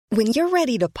When you're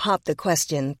ready to pop the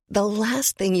question, the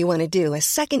last thing you want to do is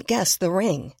second-guess the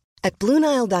ring. At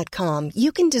BlueNile.com,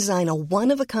 you can design a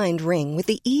one-of-a-kind ring with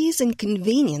the ease and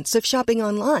convenience of shopping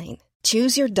online.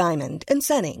 Choose your diamond and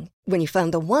setting. When you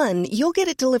find the one, you'll get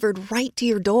it delivered right to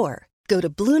your door. Go to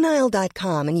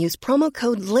BlueNile.com and use promo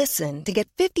code LISTEN to get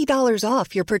 $50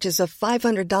 off your purchase of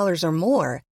 $500 or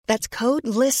more. That's code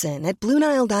LISTEN at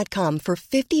BlueNile.com for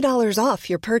 $50 off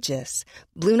your purchase.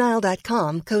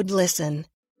 BlueNile.com, code LISTEN.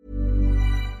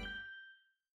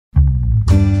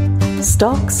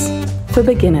 Stocks for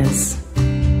beginners.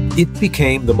 It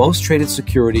became the most traded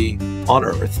security on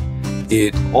Earth.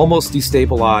 It almost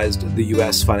destabilized the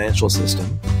U.S. financial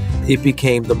system. It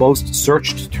became the most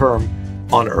searched term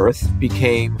on Earth,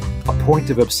 became a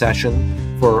point of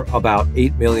obsession for about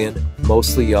 8 million,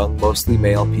 mostly young, mostly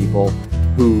male people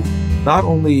who not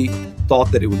only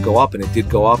thought that it would go up, and it did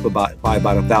go up by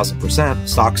about 1,000%.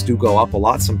 Stocks do go up a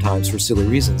lot sometimes for silly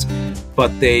reasons,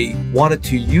 but they wanted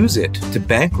to use it to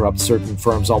bankrupt certain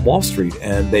firms on Wall Street,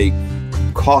 and they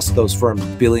cost those firms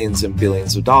billions and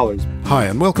billions of dollars. Hi,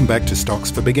 and welcome back to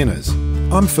Stocks for Beginners.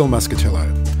 I'm Phil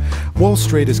Muscatello. Wall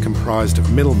Street is comprised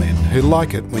of middlemen who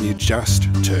like it when you just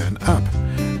turn up.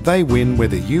 They win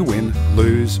whether you win,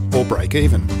 lose, or break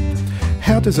even.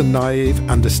 How does a naive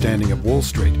understanding of Wall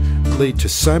Street lead to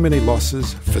so many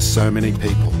losses for so many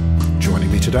people?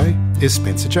 Joining me today is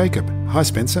Spencer Jacob. Hi,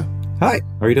 Spencer. Hi,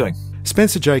 how are you doing?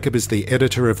 Spencer Jacob is the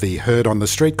editor of the Heard on the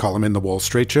Street column in the Wall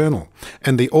Street Journal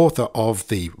and the author of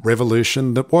The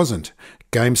Revolution That Wasn't,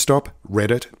 GameStop,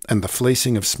 Reddit, and the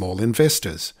Fleecing of Small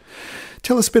Investors.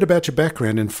 Tell us a bit about your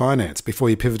background in finance before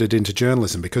you pivoted into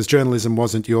journalism, because journalism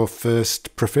wasn't your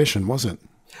first profession, was it?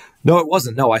 No, it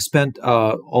wasn't. No, I spent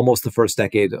almost the first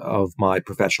decade of my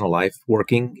professional life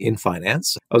working in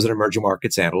finance. I was an emerging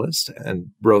markets analyst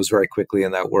and rose very quickly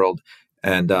in that world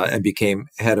and became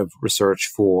head of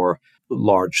research for a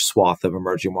large swath of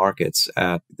emerging markets.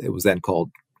 It was then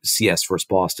called CS First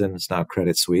Boston. It's now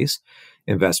Credit Suisse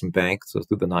investment bank, so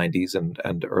through the 90s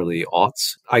and early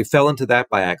aughts. I fell into that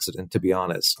by accident, to be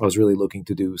honest. I was really looking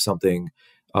to do something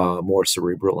more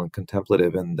cerebral and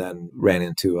contemplative, and then ran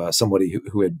into somebody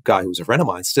who had, guy who was a friend of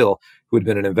mine still, who had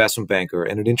been an investment banker,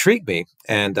 and it intrigued me.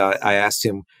 And I asked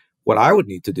him what I would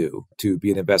need to do to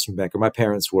be an investment banker. My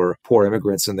parents were poor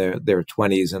immigrants in their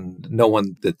 20s, and no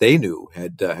one that they knew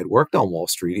had worked on Wall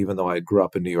Street, even though I grew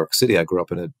up in New York City. I grew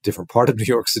up in a different part of New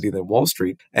York City than Wall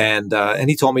Street. And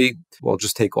he told me, well,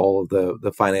 just take all of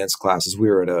the finance classes. We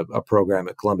were at a program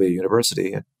at Columbia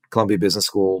University, at Columbia Business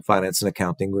School, finance and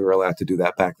accounting. We were allowed to do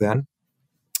that back then.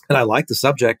 And I liked the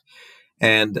subject.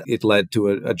 And it led to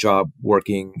a job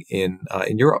working in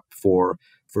Europe for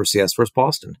CS First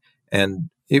Boston. And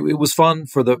it was fun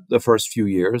for the first few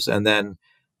years. And then,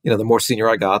 the more senior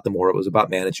I got, the more it was about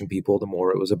managing people, the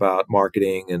more it was about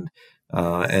marketing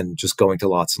and just going to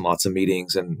lots and lots of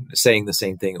meetings and saying the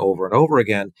same thing over and over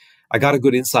again. I got a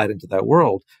good insight into that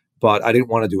world, but I didn't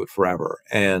want to do it forever.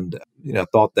 And,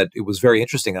 thought that it was very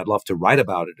interesting. I'd love to write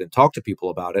about it and talk to people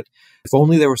about it. If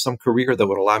only there was some career that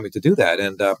would allow me to do that.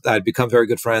 And I'd become very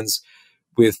good friends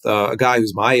with a guy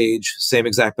who's my age, same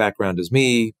exact background as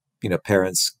me.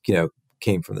 Parents,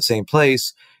 came from the same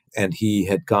place, and he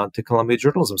had gone to Columbia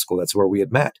Journalism School. That's where we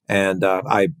had met. And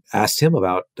I asked him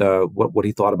about what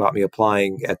he thought about me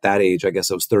applying at that age. I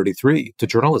guess I was 33 to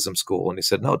journalism school. And he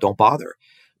said, no, don't bother,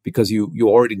 because you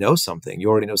already know something. You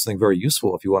already know something very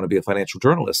useful if you want to be a financial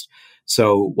journalist.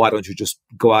 So why don't you just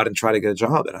go out and try to get a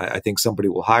job? And I think somebody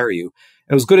will hire you.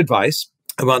 And it was good advice.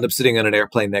 I wound up sitting on an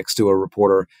airplane next to a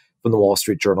reporter from the Wall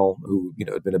Street Journal who,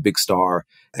 had been a big star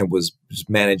and was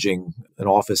managing an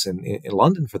office in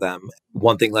London for them.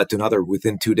 One thing led to another.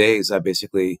 Within 2 days, I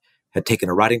basically had taken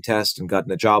a writing test and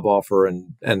gotten a job offer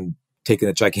and taken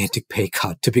a gigantic pay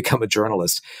cut to become a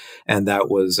journalist. And that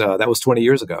was 20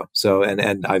 years ago. So,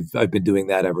 and I've been doing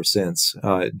that ever since,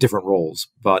 different roles,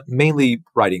 but mainly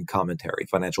writing commentary,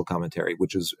 financial commentary,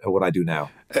 which is what I do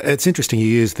now. It's interesting you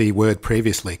used the word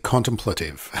previously,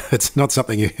 contemplative. It's not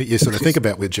something you sort of think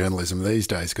about with journalism these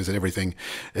days, because everything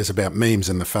is about memes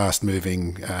and the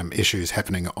fast-moving issues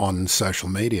happening on social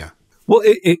media. Well,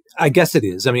 I guess it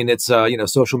is. I mean, it's,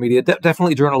 social media.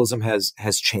 Definitely journalism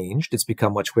has changed. It's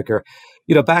become much quicker.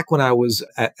 Back when I was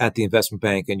at the investment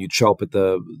bank and you'd show up at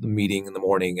the meeting in the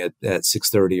morning at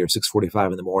 6:30 or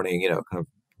 6:45 in the morning, kind of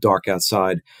dark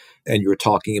outside, and you were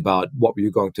talking about what were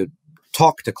you going to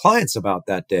talk to clients about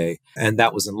that day. And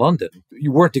that was in London.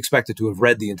 You weren't expected to have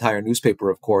read the entire newspaper,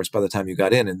 of course, by the time you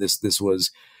got in. And this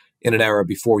was in an era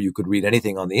before you could read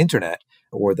anything on the internet,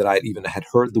 or that I even had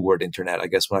heard the word internet, I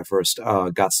guess, when I first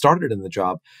got started in the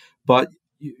job. But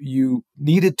you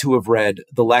needed to have read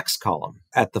the Lex column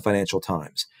at the Financial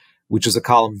Times. which is a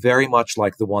column very much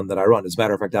like the one that I run. As a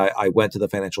matter of fact, I went to the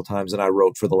Financial Times and I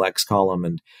wrote for the Lex column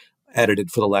and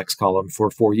edited for the Lex column for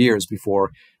 4 years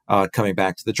before coming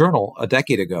back to the Journal a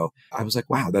decade ago. I was like,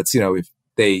 wow, that's, if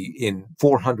they in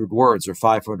 400 words or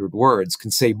 500 words can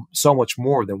say so much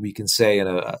more than we can say in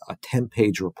a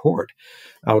 10-page report.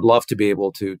 I would love to be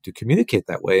able to communicate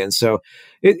that way. And so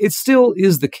it still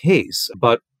is the case,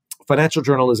 but financial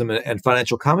journalism and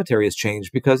financial commentary has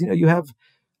changed because, you have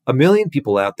a million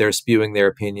people out there spewing their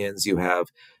opinions. You have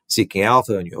Seeking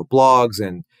Alpha and you have blogs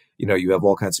and, you have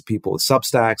all kinds of people with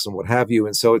Substacks and what have you.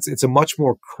 And so it's a much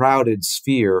more crowded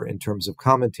sphere in terms of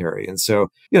commentary. And so,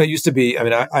 it used to be,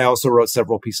 I also wrote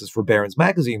several pieces for Barron's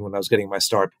Magazine when I was getting my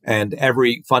start. And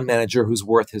every fund manager who's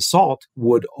worth his salt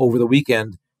would over the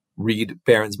weekend read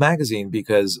Barron's Magazine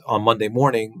because on Monday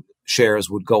morning, shares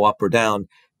would go up or down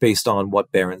based on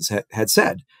what Barron's had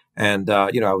said. And,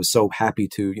 I was so happy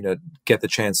to, get the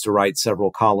chance to write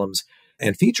several columns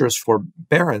and features for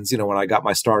Barron's, when I got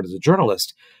my start as a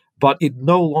journalist. But it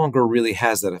no longer really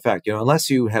has that effect, unless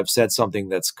you have said something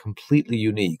that's completely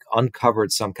unique,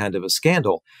 uncovered some kind of a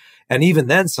scandal. And even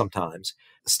then, sometimes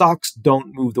stocks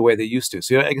don't move the way they used to.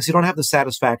 So I guess you don't have the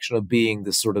satisfaction of being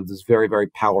this very, very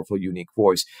powerful, unique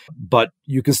voice, but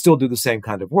you can still do the same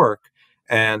kind of work.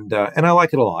 And I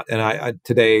like it a lot. And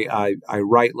today I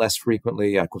write less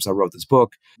frequently. Of course, I wrote this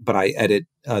book, but I edit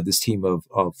this team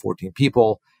of 14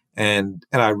 people. And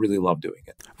I really love doing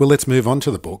it. Well, let's move on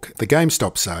to the book, The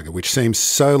GameStop Saga, which seems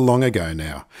so long ago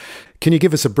now. Can you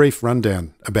give us a brief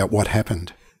rundown about what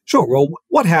happened? Sure. Well,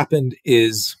 what happened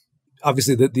is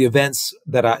obviously the events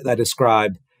that I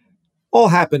describe all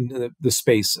happened in the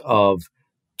space of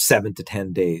 7 to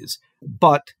 10 days.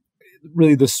 But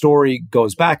really the story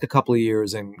goes back a couple of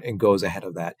years and goes ahead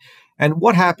of that. And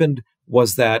what happened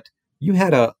was that you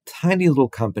had a tiny little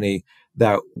company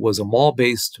that was a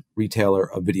mall-based retailer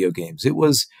of video games. It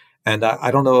was, and I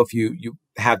don't know if you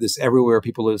have this everywhere,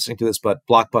 people are listening to this, but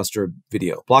Blockbuster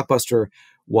Video. Blockbuster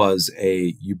was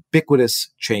a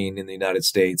ubiquitous chain in the United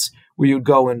States where you'd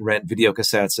go and rent video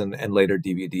cassettes and later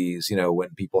DVDs,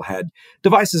 when people had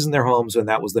devices in their homes, and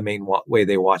that was the main way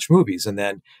they watched movies. And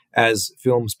then as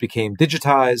films became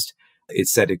digitized, it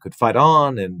said it could fight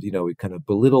on, and, it kind of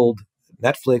belittled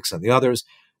Netflix and the others.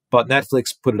 But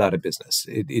Netflix put it out of business.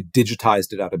 It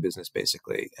digitized it out of business,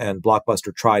 basically. And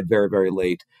Blockbuster tried very, very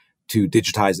late to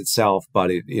digitize itself,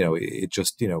 but it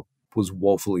just was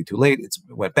woefully too late. It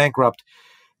went bankrupt.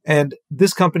 And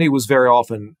this company was very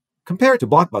often compared to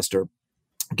Blockbuster,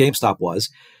 GameStop was.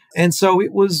 And so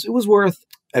it was worth,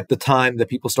 at the time that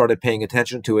people started paying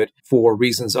attention to it for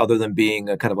reasons other than being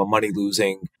a kind of a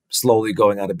money-losing, slowly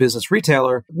going out of business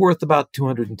retailer, worth about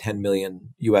 $210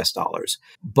 million US.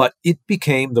 But it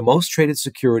became the most traded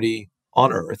security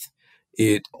on earth.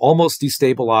 It almost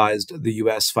destabilized the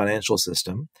US financial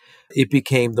system. It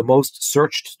became the most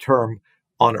searched term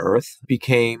on earth,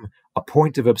 became a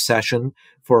point of obsession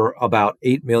for about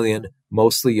 8 million,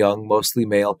 mostly young, mostly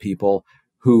male people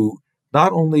who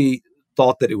not only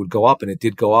thought that it would go up, and it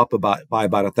did go up by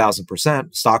about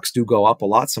 1,000%. Stocks do go up a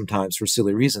lot sometimes for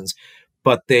silly reasons,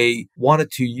 but they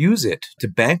wanted to use it to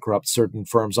bankrupt certain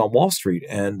firms on Wall Street,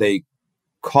 and they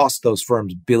cost those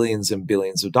firms billions and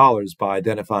billions of dollars by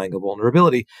identifying a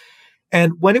vulnerability.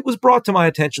 And when it was brought to my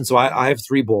attention, so I have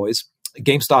 3 boys.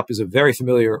 GameStop is a very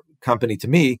familiar company to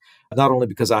me, not only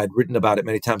because I had written about it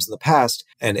many times in the past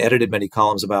and edited many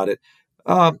columns about it.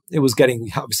 It was getting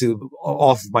obviously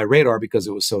off of my radar because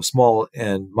it was so small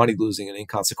and money losing and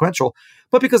inconsequential,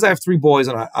 but because I have 3 boys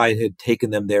and I had taken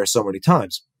them there so many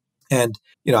times. And,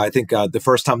 I think the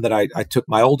first time that I took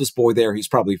my oldest boy there, he's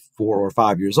probably 4 or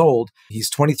 5 years old. He's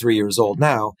 23 years old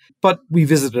now, but we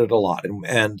visited it a lot.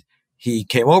 And he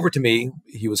came over to me.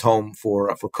 He was home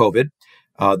for COVID.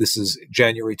 This is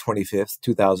January 25th,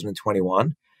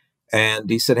 2021. And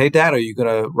he said, "Hey, Dad, are you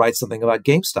going to write something about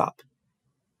GameStop?"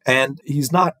 And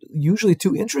he's not usually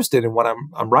too interested in what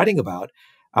I'm writing about.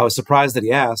 I was surprised that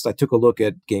he asked. I took a look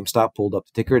at GameStop, pulled up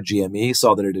the ticker, GME,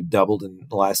 saw that it had doubled in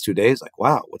the last 2 days. Like,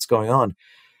 wow, what's going on?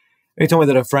 And he told me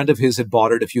that a friend of his had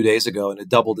bought it a few days ago and it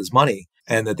doubled his money,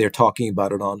 and that they're talking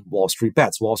about it on Wall Street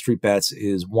Bets. Wall Street Bets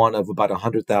is one of about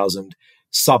 100,000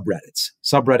 subreddits.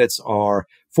 Subreddits are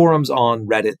forums on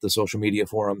Reddit, the social media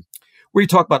forum, where you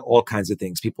talk about all kinds of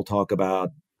things. People talk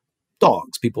about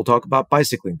dogs, people talk about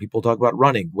bicycling, people talk about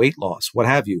running, weight loss, what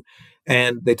have you.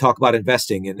 And they talk about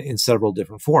investing in several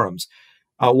different forums.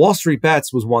 Wall Street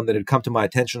Bets was one that had come to my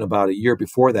attention about a year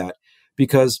before that,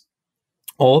 because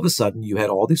all of a sudden you had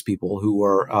all these people who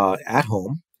were at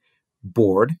home,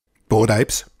 bored. Bored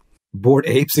apes. Bored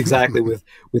apes, exactly, with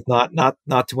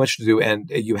not too much to do. And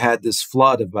you had this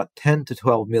flood of about 10 to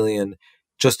 12 million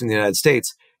just in the United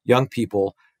States, young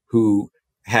people who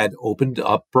had opened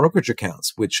up brokerage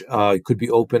accounts, which could be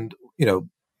opened,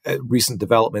 recent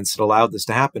developments that allowed this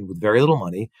to happen with very little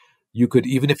money. You could,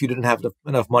 even if you didn't have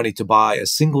enough money to buy a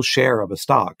single share of a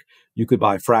stock, you could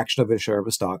buy a fraction of a share of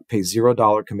a stock, pay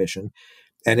 $0 commission,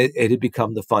 and it had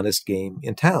become the funnest game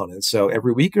in town. And so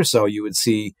every week or so, you would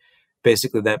see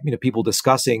basically that, people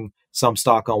discussing some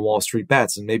stock on Wall Street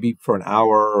Bets, and maybe for an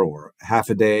hour or half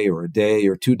a day or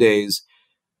 2 days,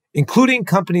 including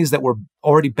companies that were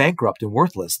already bankrupt and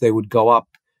worthless. They would go up,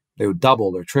 they would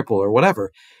double or triple or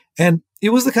whatever. And it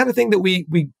was the kind of thing that we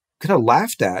kind of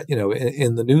laughed at,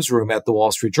 in the newsroom at the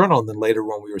Wall Street Journal, and then later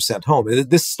when we were sent home.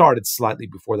 This started slightly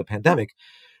before the pandemic,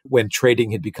 when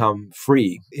trading had become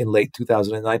free in late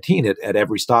 2019 at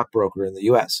every stockbroker in the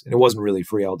US. And it wasn't really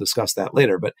free. I'll discuss that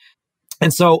later.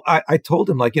 And so I told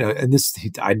him, and this,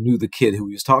 I knew the kid who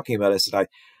he was talking about. I said,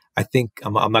 I think,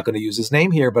 I'm not going to use his name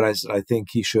here, but I said, I think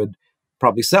he should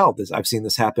probably sell this. I've seen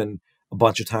this happen a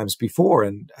bunch of times before,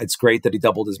 and it's great that he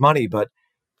doubled his money, but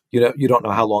you don't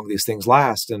know how long these things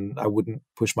last. And I wouldn't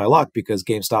push my luck, because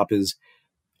GameStop is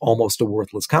almost a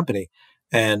worthless company.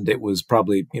 And it was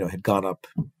probably, had gone up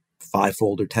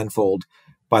 5-fold or 10-fold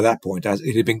by that point.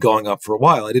 It had been going up for a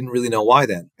while. I didn't really know why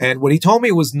then. And what he told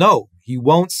me was, no, he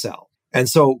won't sell. And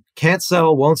so can't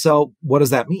sell, won't sell. What does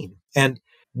that mean? And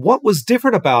what was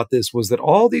different about this was that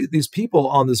all these people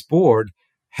on this board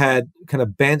had kind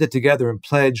of banded together and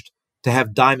pledged to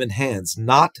have diamond hands,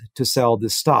 not to sell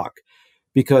this stock,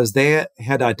 because they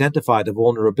had identified a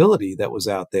vulnerability that was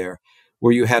out there,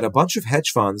 where you had a bunch of hedge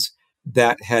funds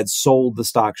that had sold the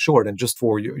stock short. And just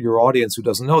for your audience who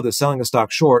doesn't know this, selling a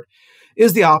stock short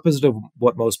is the opposite of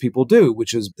what most people do,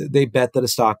 which is they bet that a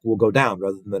stock will go down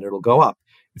rather than it'll go up.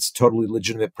 It's a totally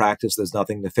legitimate practice. There's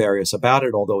nothing nefarious about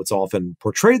it, although it's often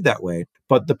portrayed that way.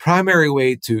 But the primary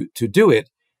way to do it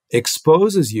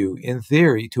exposes you, in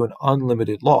theory, to an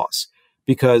unlimited loss.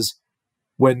 Because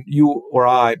when you or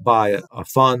I buy a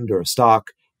fund or a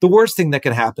stock, the worst thing that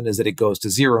can happen is that it goes to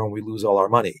zero and we lose all our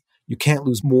money. You can't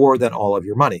lose more than all of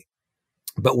your money.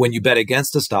 But when you bet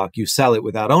against a stock, you sell it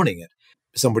without owning it.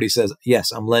 Somebody says,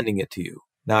 yes, I'm lending it to you.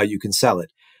 Now you can sell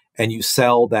it. And you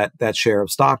sell that share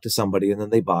of stock to somebody, and then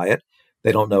they buy it.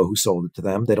 They don't know who sold it to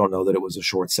them. They don't know that it was a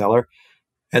short seller.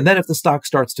 And then if the stock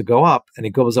starts to go up, and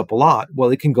it goes up a lot, well,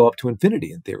 it can go up to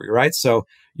infinity in theory, right? So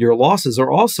your losses are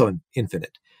also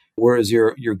infinite, whereas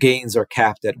your gains are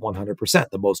capped at 100%.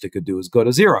 The most it could do is go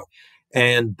to zero.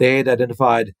 And they had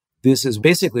identified this is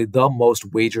basically the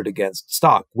most wagered against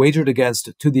stock, wagered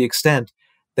against to the extent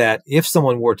that if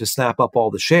someone were to snap up all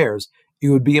the shares, it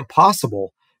would be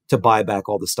impossible to buy back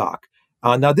all the stock.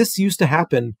 Now, this used to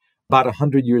happen about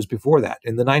 100 years before that.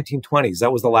 In the 1920s,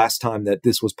 that was the last time that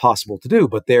this was possible to do.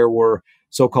 But there were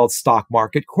so-called stock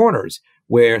market corners,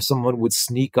 where someone would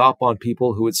sneak up on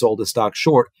people who had sold a stock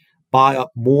short, buy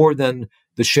up more than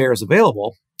the shares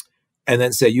available, and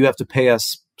then say, you have to pay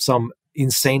us some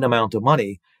insane amount of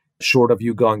money short of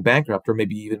you going bankrupt, or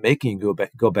maybe even making you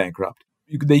go bankrupt.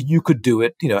 You could do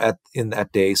it, in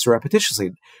that day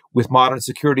surreptitiously. With modern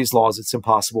securities laws, it's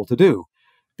impossible to do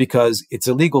because it's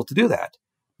illegal to do that.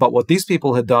 But what these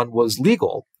people had done was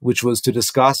legal, which was to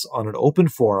discuss on an open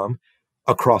forum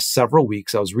across several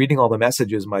weeks. I was reading all the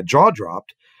messages, my jaw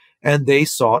dropped, and they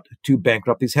sought to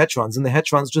bankrupt these hedge funds. And the hedge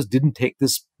funds just didn't take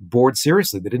this board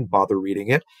seriously. They didn't bother reading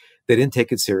it. They didn't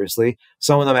take it seriously.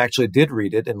 Some of them actually did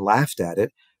read it and laughed at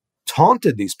it,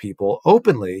 taunted these people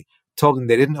openly, told them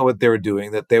they didn't know what they were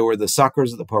doing, that they were the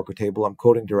suckers at the poker table. I'm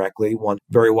quoting directly, one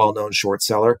very well-known short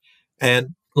seller. And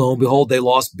lo and behold, they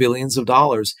lost billions of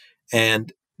dollars.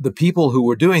 And the people who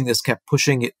were doing this kept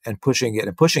pushing it and pushing it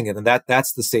and pushing it. And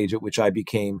that's the stage at which I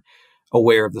became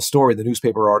aware of the story. The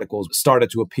newspaper articles started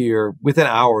to appear within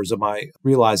hours of my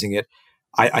realizing it.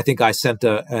 I think I sent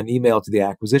an email to the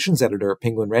acquisitions editor at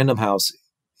Penguin Random House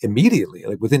immediately,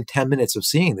 like within 10 minutes of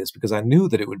seeing this, because I knew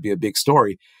that it would be a big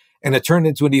story. And it turned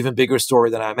into an even bigger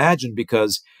story than I imagined,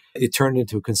 because it turned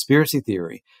into a conspiracy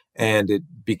theory. And it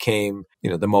became,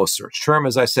 the most searched term,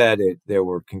 as I said. There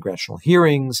were congressional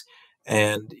hearings.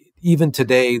 And even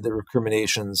today, the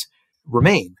recriminations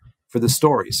remain for the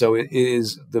story. So it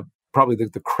is probably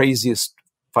the craziest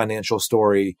financial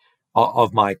story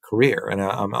of my career. And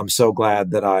I'm so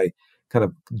glad that I kind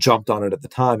of jumped on it at the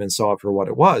time and saw it for what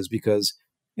it was, because,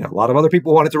 a lot of other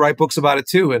people wanted to write books about it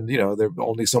too. And, there are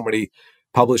only so many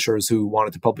publishers who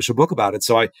wanted to publish a book about it.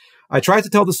 So I tried to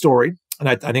tell the story, and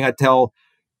I think I tell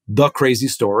the crazy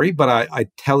story, but I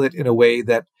tell it in a way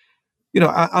that,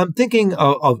 I'm thinking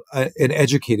of an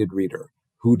educated reader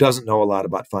who doesn't know a lot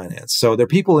about finance. So there are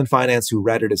people in finance who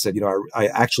read it and said, I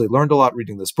actually learned a lot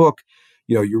reading this book.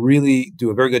 You really do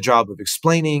a very good job of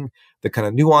explaining the kind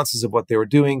of nuances of what they were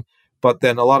doing. But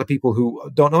then a lot of people who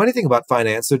don't know anything about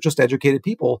finance, they're just educated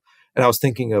people. And I was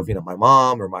thinking of, my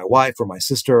mom or my wife or my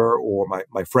sister or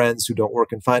my friends who don't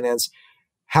work in finance.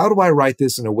 How do I write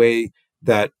this in a way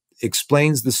that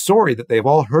explains the story that they've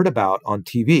all heard about on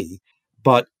TV,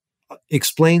 but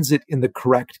explains it in the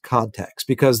correct context?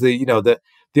 Because the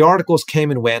articles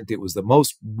came and went. It was the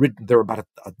most written. There were about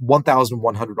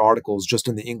 1,100 articles just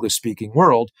in the English-speaking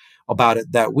world about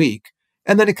it that week.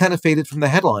 And then it kind of faded from the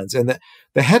headlines. And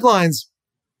the headlines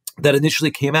that initially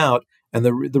came out, and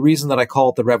the reason that I call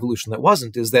it the revolution that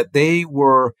wasn't, is that they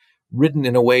were written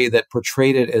in a way that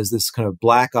portrayed it as this kind of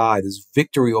black eye, this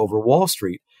victory over Wall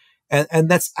Street. And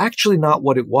that's actually not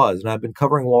what it was. And I've been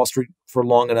covering Wall Street for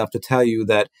long enough to tell you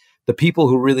that the people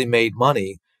who really made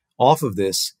money off of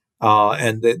this,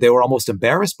 and they were almost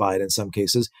embarrassed by it in some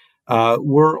cases,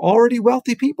 were already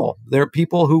wealthy people. They're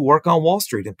people who work on Wall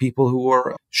Street and people who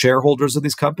are shareholders of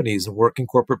these companies and work in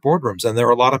corporate boardrooms. And there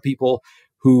are a lot of people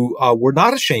who were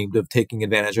not ashamed of taking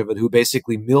advantage of it, who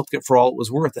basically milked it for all it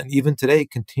was worth. And even today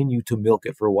continue to milk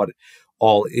it for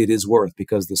all it is worth,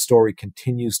 because the story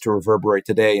continues to reverberate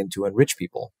today and to enrich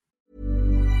people.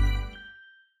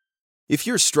 If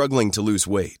you're struggling to lose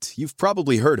weight, you've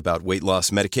probably heard about weight loss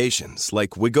medications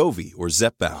like Wegovy or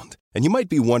Zepbound, and you might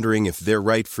be wondering if they're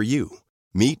right for you.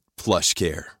 Meet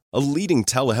PlushCare, a leading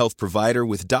telehealth provider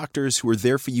with doctors who are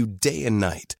there for you day and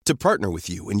night to partner with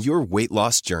you in your weight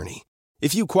loss journey.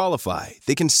 If you qualify,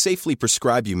 they can safely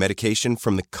prescribe you medication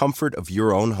from the comfort of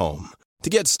your own home. To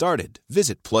get started,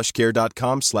 visit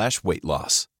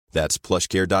plushcare.com/weightloss. That's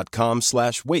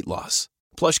plushcare.com/weightloss.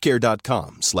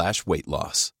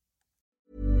 plushcare.com/weightloss.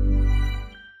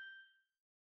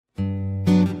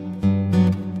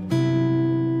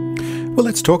 Well,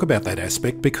 let's talk about that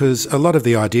aspect, because a lot of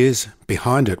the ideas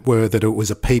behind it were that it was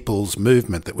a people's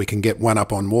movement, that we can get one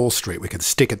up on Wall Street, we can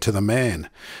stick it to the man.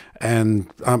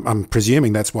 And I'm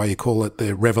presuming that's why you call it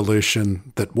the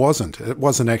revolution that wasn't. It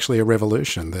wasn't actually a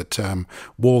revolution, that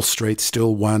Wall Street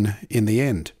still won in the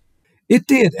end. It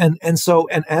did. And as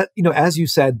you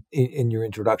said in your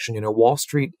introduction, Wall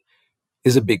Street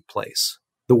is a big place.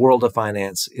 The world of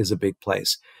finance is a big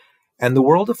place. And the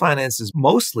world of finance is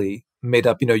mostly made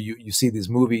up, you see these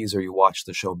movies, or you watch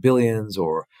the show Billions,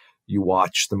 or you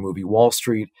watch the movie Wall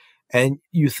Street, and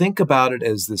you think about it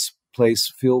as this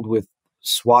place filled with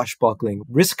swashbuckling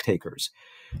risk takers.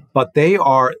 But they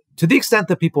are, to the extent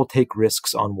that people take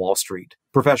risks on Wall Street,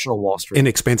 professional Wall Street.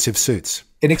 Inexpensive suits.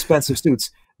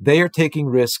 They are taking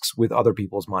risks with other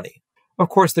people's money. Of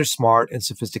course, they're smart and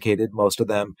sophisticated, most of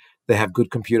them. They have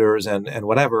good computers and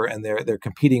whatever, and they're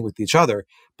competing with each other,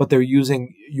 but they're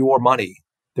using your money.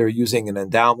 They're using an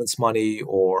endowment's money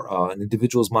or an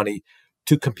individual's money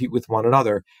to compete with one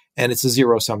another. And it's a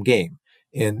zero-sum game.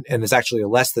 And it's actually a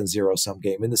less than zero-sum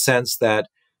game, in the sense that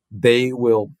they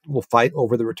will fight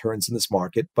over the returns in this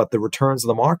market, but the returns of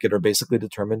the market are basically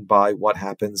determined by what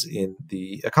happens in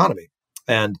the economy.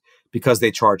 And because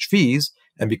they charge fees,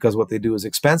 and because what they do is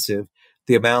expensive,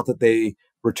 the amount that they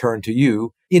return to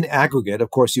you in aggregate,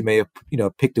 of course, you may have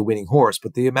picked a winning horse,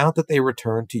 but the amount that they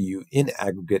return to you in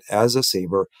aggregate as a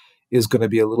saver is going to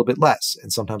be a little bit less,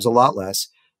 and sometimes a lot less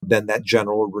than that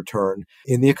general return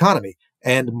in the economy.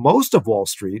 And most of Wall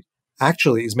Street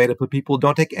actually is made up of people who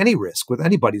don't take any risk with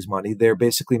anybody's money. They're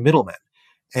basically middlemen.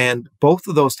 And both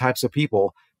of those types of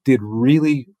people did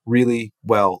really, really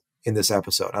well in this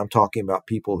episode. I'm talking about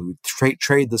people who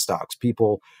trade the stocks,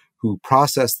 people who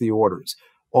process the orders,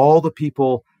 all the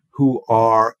people who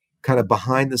are kind of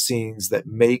behind the scenes that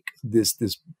make this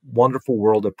wonderful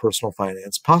world of personal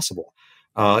finance possible.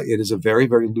 It is a very,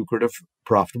 very lucrative,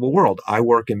 profitable world. I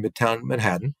work in Midtown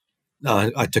Manhattan.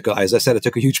 As I said, I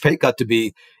took a huge pay cut to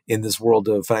be in this world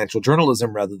of financial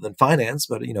journalism rather than finance.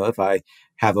 But, if I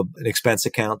have an expense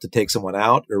account to take someone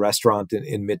out, a restaurant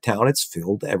in Midtown, it's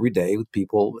filled every day with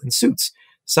people in suits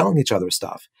selling each other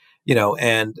stuff,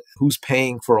 and who's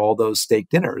paying for all those steak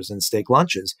dinners and steak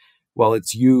lunches? Well,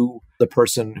 it's you, the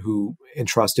person who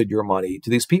entrusted your money to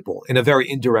these people, in a very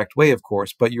indirect way, of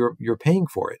course, but you're paying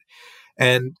for it.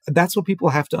 And that's what people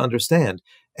have to understand.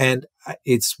 And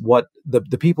it's what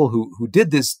the people who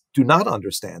did this do not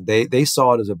understand. They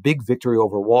saw it as a big victory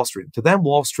over Wall Street. To them,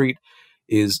 Wall Street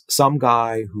is some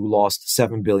guy who lost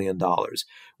 $7 billion.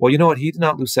 Well, you know what? He did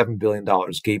not lose $7 billion.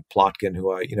 Gabe Plotkin,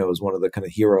 who is one of the kind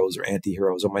of heroes or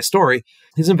anti-heroes of my story,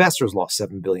 his investors lost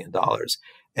 $7 billion.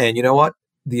 And you know what?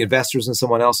 The investors in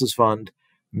someone else's fund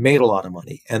made a lot of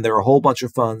money. And there are a whole bunch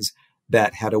of funds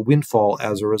that had a windfall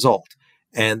as a result.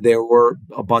 And there were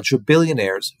a bunch of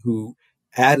billionaires who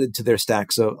added to their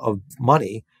stacks of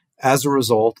money as a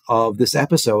result of this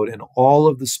episode and all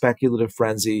of the speculative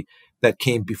frenzy that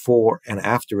came before and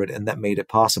after it and that made it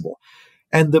possible.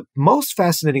 And the most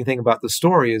fascinating thing about the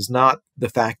story is not the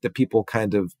fact that people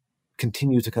kind of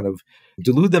continue to kind of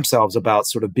delude themselves about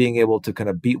sort of being able to kind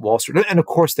of beat Wall Street. And of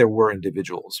course, there were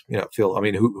individuals, Phil, I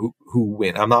mean, who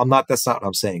win. That's not what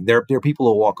I'm saying. There are people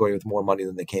who walk away with more money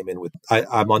than they came in with.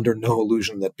 I'm under no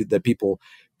illusion that people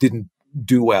didn't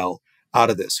do well out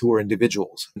of this, who are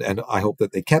individuals. And I hope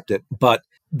that they kept it. But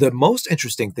the most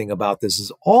interesting thing about this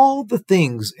is all the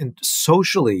things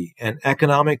socially and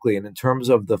economically and in terms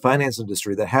of the finance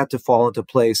industry that had to fall into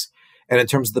place, and in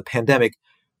terms of the pandemic,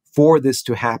 for this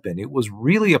to happen. It was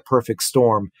really a perfect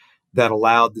storm that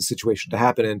allowed the situation to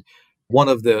happen. And one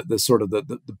of the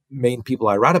main people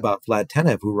I write about, Vlad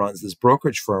Tenev, who runs this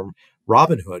brokerage firm,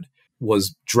 Robinhood,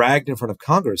 was dragged in front of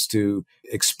Congress to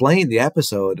explain the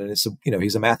episode. And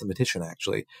he's a mathematician,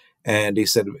 actually. And he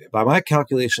said, by my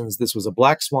calculations, this was a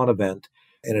black swan event,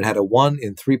 and it had a 1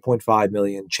 in 3.5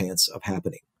 million chance of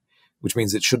happening, which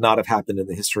means it should not have happened in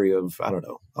the history of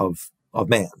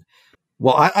man.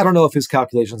 Well, I don't know if his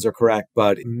calculations are correct,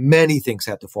 but many things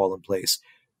had to fall in place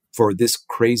for this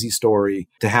crazy story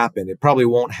to happen. It probably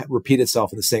won't repeat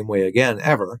itself in the same way again,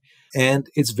 ever. And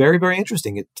it's very, very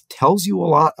interesting. It tells you a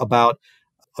lot about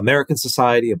American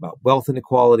society, about wealth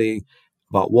inequality,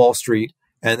 about Wall Street.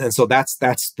 And so that's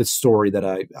the story that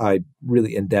I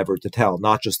really endeavor to tell,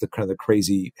 not just the kind of the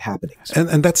crazy happenings.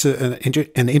 And that's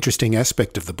an interesting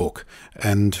aspect of the book,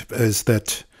 and is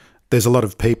that there's a lot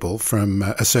of people from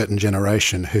a certain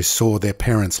generation who saw their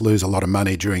parents lose a lot of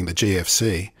money during the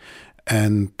GFC,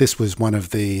 and this was one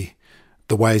of the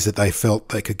ways that they felt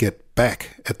they could get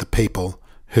back at the people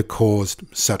who caused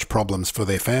such problems for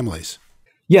their families.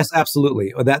 Yes,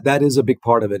 absolutely. That is a big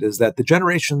part of it, is that the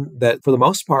generation that, for the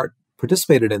most part,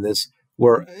 participated in this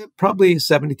were probably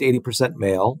 70 to 80%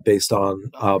 male, based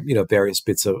on various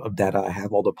bits of data I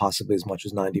have, although possibly as much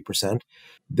as 90%.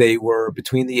 They were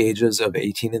between the ages of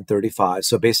 18 and 35.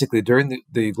 So basically, during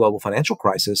the global financial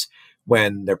crisis,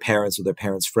 when their parents or their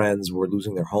parents' friends were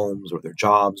losing their homes or their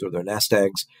jobs or their nest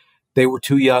eggs, they were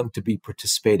too young to be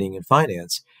participating in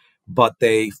finance. But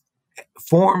they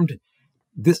formed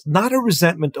this, not a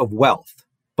resentment of wealth,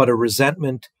 but a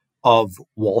resentment of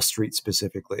Wall Street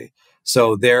specifically.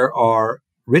 So there are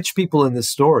rich people in this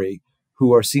story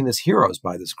who are seen as heroes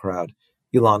by this crowd.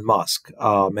 Elon Musk,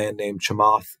 a man named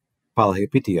Chamath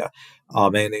Palihapitiya, a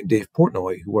man named Dave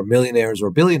Portnoy, who were millionaires or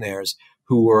billionaires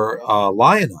who were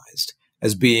lionized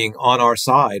as being on our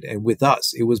side and with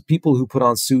us. It was people who put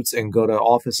on suits and go to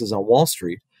offices on Wall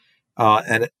Street,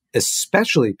 and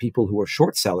especially people who are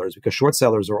short sellers, because short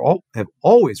sellers have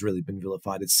always really been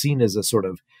vilified. It's seen as a sort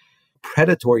of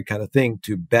predatory kind of thing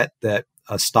to bet that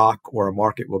a stock or a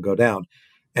market will go down.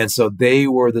 And so they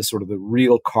were the sort of the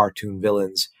real cartoon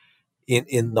villains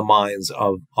in the minds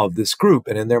of this group.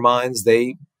 And in their minds,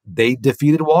 they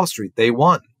defeated Wall Street. They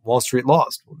won. Wall Street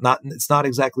lost. It's not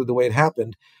exactly the way it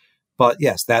happened. But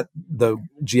yes, that the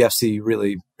GFC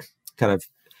really kind of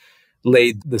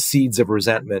laid the seeds of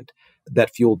resentment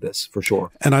that fueled this, for sure.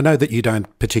 And I know that you don't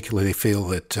particularly feel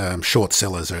that short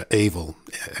sellers are evil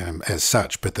as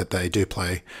such, but that they do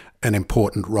play an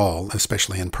important role,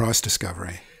 especially in price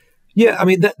discovery. Yeah, I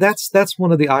mean, that's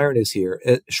one of the ironies here.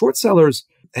 Short sellers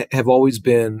have always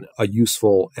been a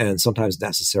useful and sometimes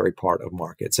necessary part of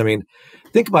markets. I mean,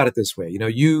 think about it this way.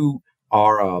 You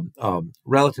are a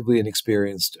relatively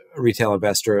inexperienced retail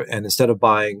investor, and instead of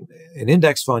buying an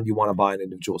index fund, you want to buy an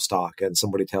individual stock, and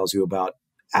somebody tells you about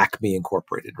Acme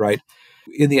Incorporated, right?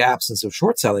 In the absence of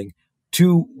short selling,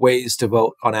 two ways to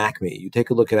vote on Acme. You take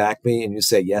a look at Acme and you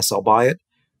say, yes, I'll buy it.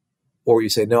 Or you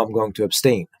say, no, I'm going to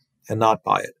abstain and not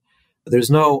buy it. There's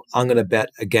no, I'm going to bet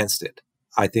against it.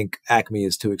 I think Acme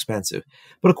is too expensive.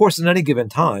 But of course, at any given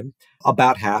time,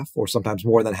 about half or sometimes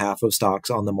more than half of stocks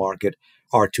on the market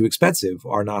are too expensive,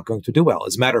 are not going to do well.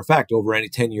 As a matter of fact, over any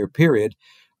 10-year period,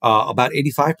 about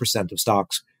 85% of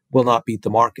stocks will not beat the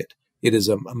market. It is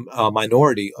a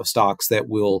minority of stocks that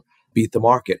will beat the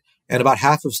market. And about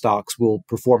half of stocks will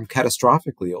perform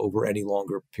catastrophically over any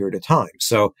longer period of time.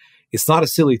 So it's not a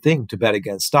silly thing to bet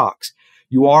against stocks.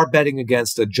 You are betting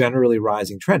against a generally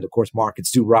rising trend. Of course,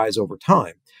 markets do rise over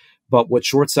time. But what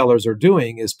short sellers are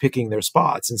doing is picking their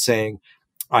spots and saying,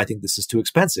 I think this is too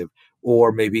expensive.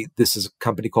 Or maybe this is a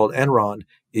company called Enron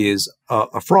is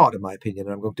a fraud, in my opinion,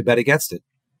 and I'm going to bet against it.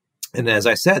 And as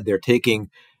I said, they're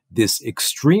taking this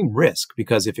extreme risk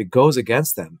because if it goes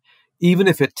against them, even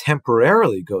if it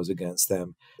temporarily goes against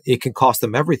them, it can cost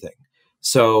them everything.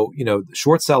 So,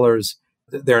 short sellers,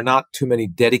 there are not too many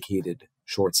dedicated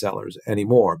short sellers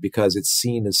anymore because it's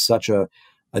seen as such a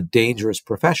a dangerous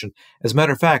profession. As a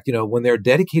matter of fact, when there are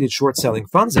dedicated short selling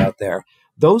funds out there,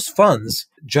 those funds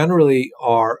generally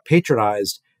are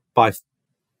patronized by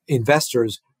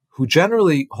investors who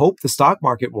generally hope the stock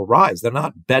market will rise. They're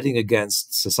not betting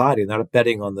against society. They're not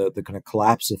betting on the kind of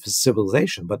collapse of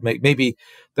civilization, but maybe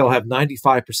they'll have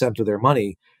 95% of their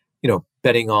money,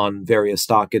 betting on various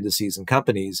stock indices and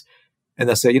companies. And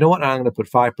they'll say, you know what, I'm going to put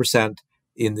 5%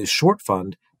 in this short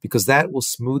fund because that will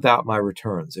smooth out my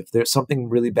returns. If there's something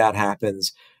really bad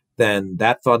happens, then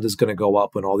that fund is going to go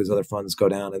up when all these other funds go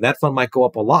down. And that fund might go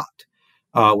up a lot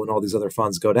when all these other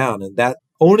funds go down. And that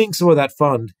owning some of that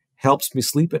fund helps me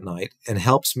sleep at night and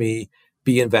helps me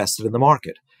be invested in the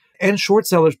market. And short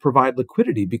sellers provide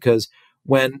liquidity because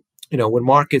when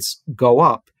markets go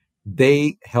up,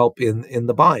 they help in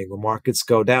the buying. When markets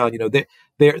go down,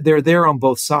 they're there on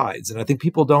both sides. And I think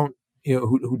people don't,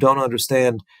 who don't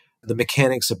understand the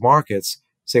mechanics of markets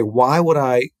say, why would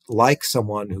I like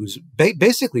someone who's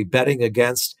basically betting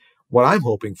against what I'm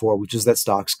hoping for, which is that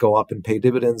stocks go up and pay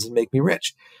dividends and make me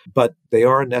rich? But they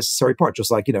are a necessary part,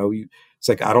 just like, it's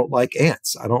like, I don't like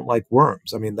ants. I don't like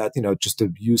worms. I mean, that, just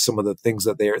to use some of the things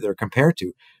that they're compared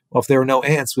to. Well, if there were no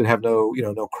ants, we'd have no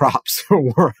crops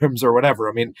or worms or whatever.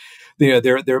 I mean,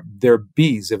 they're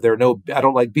bees. If there are no, I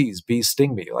don't like bees. Bees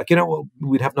sting me. Like,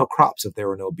 we'd have no crops if there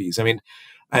were no bees. I mean,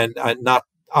 and I'm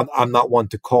not one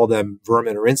to call them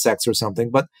vermin or insects or something,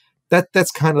 but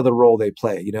that's kind of the role they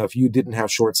play. If you didn't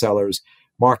have short sellers,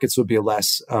 markets would be a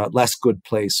less good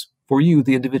place for you,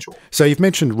 the individual. So you've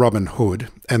mentioned Robinhood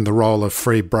and the role of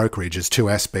free brokerage as two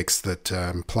aspects that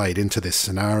played into this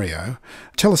scenario.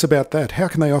 Tell us about that. How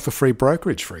can they offer free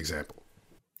brokerage, for example?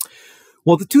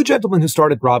 Well, the two gentlemen who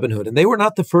started Robinhood, and they were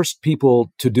not the first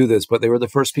people to do this, but they were the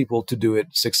first people to do it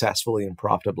successfully and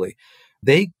profitably.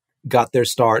 They got their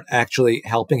start actually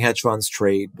helping hedge funds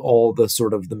trade, all the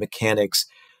sort of the mechanics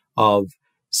of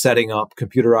setting up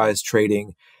computerized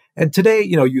trading. And today,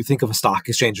 you think of a stock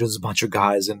exchange, there's a bunch of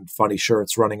guys in funny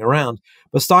shirts running around,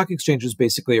 but stock exchanges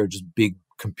basically are just big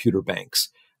computer banks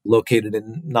located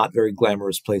in not very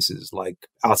glamorous places like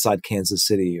outside Kansas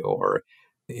City or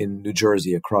in New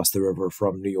Jersey across the river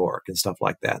from New York and stuff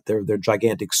like that. They're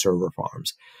gigantic server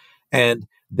farms. And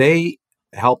they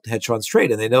helped hedge funds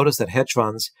trade. And they noticed that hedge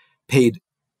funds paid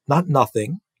not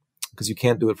nothing, because you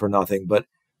can't do it for nothing, but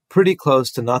pretty close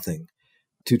to nothing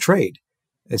to trade.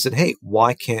 They said, hey,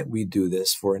 why can't we do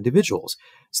this for individuals?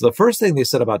 So the first thing they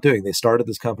set about doing, they started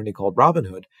this company called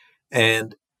Robinhood.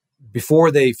 And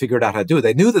before they figured out how to do it,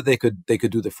 they knew that they could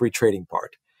do the free trading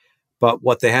part. But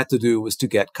what they had to do was to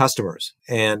get customers.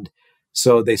 And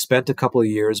so they spent a couple of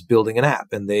years building an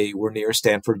app. And they were near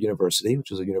Stanford University,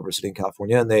 which is a university in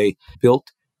California. And they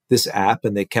built this app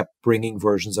and they kept bringing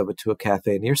versions of it to a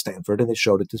cafe near Stanford. And they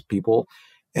showed it to people.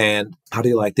 And how do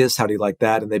you like this? How do you like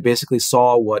that? And they basically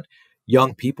saw what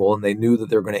young people, and they knew that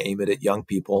they were going to aim it at young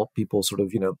people sort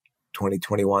of, 20,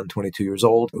 21, 22 years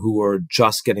old, who are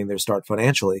just getting their start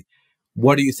financially.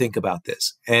 What do you think about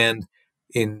this? And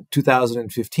in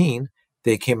 2015,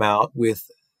 they came out with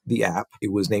the app.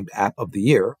 It was named App of the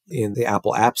Year in the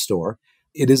Apple App Store.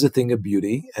 It is a thing of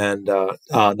beauty, and not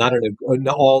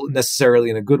all necessarily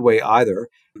in a good way either,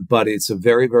 but it's a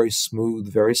very, very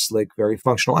smooth, very slick, very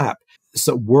functional app.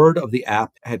 So word of the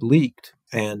app had leaked,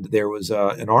 and there was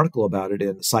an article about it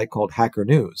in a site called Hacker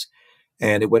News,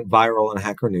 and it went viral on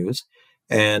Hacker News.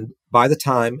 And by the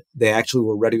time they actually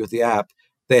were ready with the app,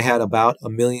 they had about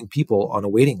 1 million people on a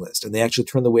waiting list, and they actually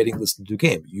turned the waiting list into a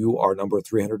game. You are number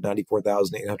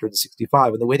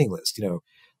 394,865 on the waiting list.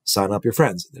 Sign up your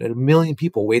friends. There had 1 million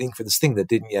people waiting for this thing that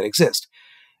didn't yet exist.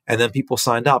 And then people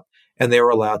signed up and they were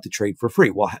allowed to trade for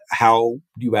free. Well, how,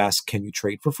 you ask, can you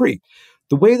trade for free?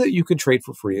 The way that you can trade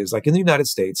for free is like in the United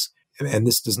States, and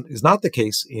this is not the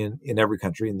case in every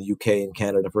country. In the UK and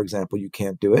Canada, for example, you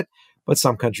can't do it, but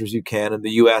some countries you can. And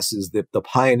the US is the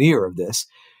pioneer of this.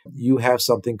 You have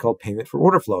something called payment for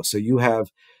order flow. So you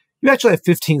actually have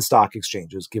 15 stock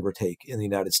exchanges, give or take, in the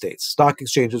United States. Stock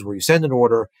exchanges where you send an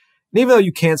order, and even though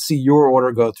you can't see your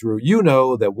order go through, you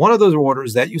know that one of those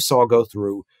orders that you saw go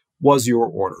through was your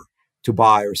order to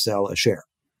buy or sell a share.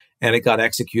 And it got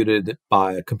executed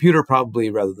by a computer probably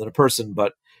rather than a person,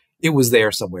 but it was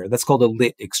there somewhere. That's called a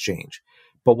lit exchange.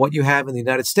 But what you have in the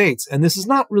United States, and this is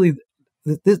not really,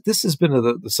 this has been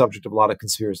the subject of a lot of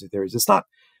conspiracy theories. It's not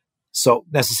so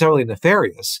necessarily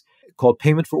nefarious, called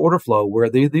payment for order flow, where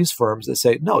these firms that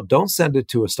say, no, don't send it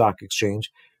to a stock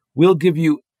exchange. We'll give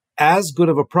you as good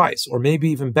of a price, or maybe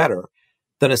even better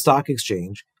than a stock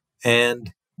exchange,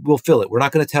 and we'll fill it. We're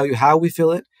not going to tell you how we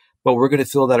fill it, but we're going to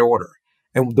fill that order.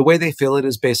 And the way they fill it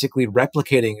is basically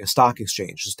replicating a stock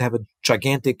exchange, just to have a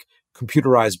gigantic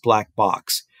computerized black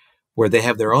box where they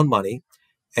have their own money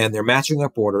and they're matching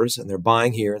up orders and they're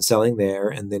buying here and selling there.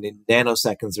 And then in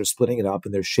nanoseconds, they're splitting it up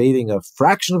and they're shaving a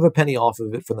fraction of a penny off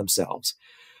of it for themselves.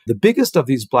 The biggest of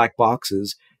these black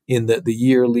boxes in the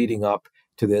year leading up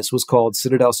to this was called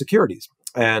Citadel Securities.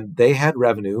 And they had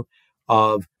revenue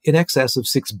of in excess of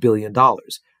 $6 billion.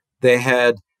 They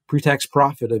had pre-tax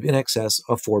profit of in excess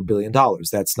of $4 billion.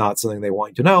 That's not something they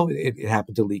want you to know. It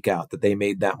happened to leak out that they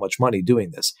made that much money doing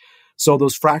this. So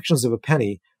those fractions of a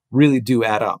penny really do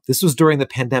add up. This was during the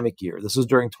pandemic year. This was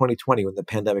during 2020 when the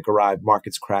pandemic arrived,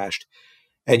 markets crashed,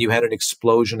 and you had an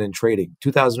explosion in trading.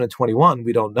 2021,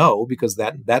 we don't know because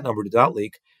that number did not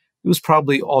leak. It was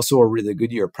probably also a really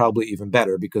good year, probably even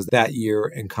better because that year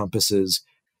encompasses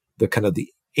the kind of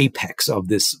the apex of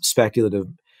this speculative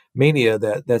mania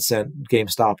that sent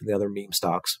GameStop and the other meme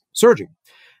stocks surging.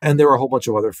 And there were a whole bunch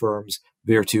of other firms,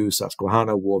 Virtu,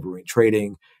 Susquehanna, Wolverine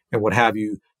Trading, and what have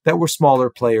you, that were smaller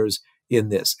players in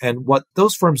this. And what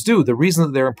those firms do, the reason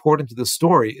that they're important to this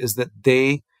story is that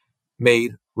they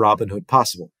made Robinhood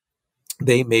possible.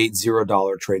 They made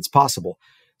 $0 trades possible.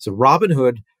 So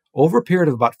Robinhood, over a period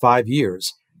of about 5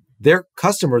 years, their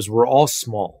customers were all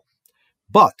small.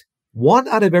 But 1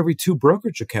 out of every 2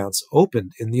 brokerage accounts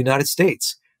opened in the United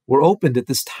States were opened at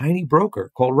this tiny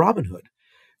broker called Robinhood.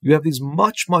 You have these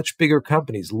much, much bigger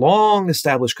companies, long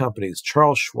established companies,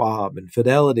 Charles Schwab and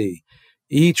Fidelity,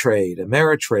 E-Trade,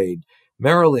 Ameritrade,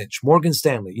 Merrill Lynch, Morgan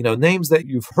Stanley, names that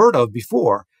you've heard of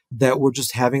before that were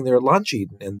just having their lunch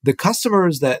eaten. And the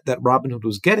customers that Robinhood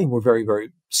was getting were very, very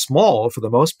small for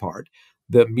the most part.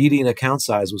 The median account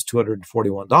size was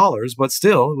 $241, but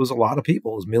still it was a lot of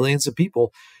people. It was millions of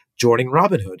people joining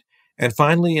Robinhood. And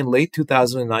finally, in late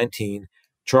 2019,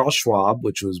 Charles Schwab,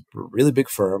 which was a really big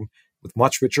firm with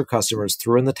much richer customers,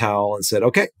 threw in the towel and said,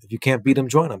 okay, if you can't beat them,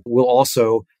 join them. We'll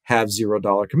also have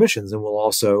 $0 commissions and we'll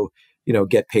also,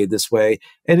 get paid this way.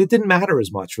 And it didn't matter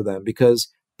as much for them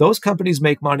because those companies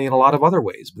make money in a lot of other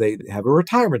ways. They have a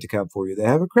retirement account for you. They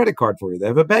have a credit card for you. They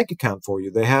have a bank account for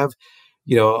you. They have,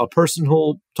 a person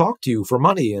who'll talk to you for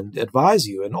money and advise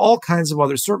you and all kinds of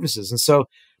other services. And so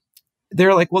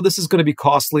they're like, well, this is going to be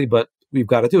costly, but we've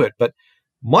got to do it. But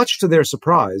much to their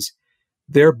surprise,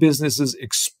 their businesses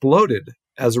exploded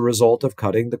as a result of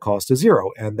cutting the cost to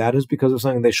zero. And that is because of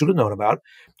something they should have known about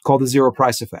called the zero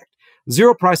price effect.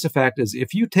 Zero price effect is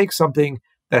if you take something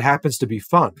that happens to be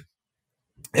fun,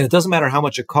 and it doesn't matter how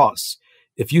much it costs,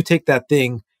 if you take that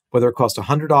thing, whether it costs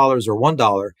 $100 or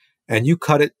 $1, and you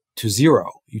cut it to zero,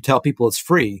 you tell people it's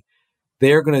free,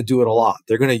 they're going to do it a lot.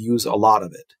 They're going to use a lot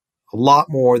of it, a lot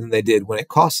more than they did when it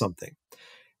cost something.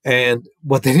 And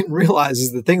what they didn't realize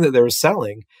is the thing that they were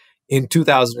selling in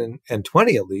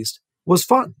 2020, at least, was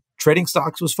fun. Trading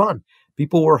stocks was fun.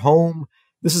 People were home.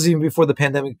 This is even before the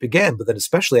pandemic began, but then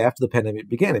especially after the pandemic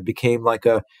began, it became like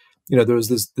there was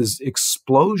this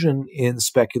explosion in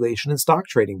speculation in stock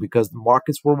trading because the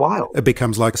markets were wild. It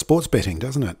becomes like sports betting,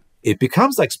 doesn't it? It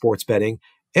becomes like sports betting,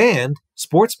 and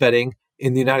sports betting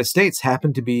in the United States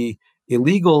happened to be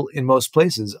illegal in most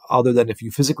places other than if you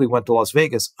physically went to Las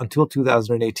Vegas until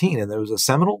 2018. And there was a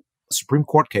seminal Supreme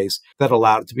Court case that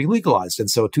allowed it to be legalized. And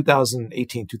so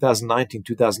 2018, 2019,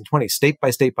 2020, state by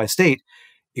state by state,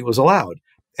 it was allowed.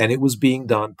 And it was being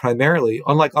done primarily,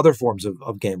 unlike other forms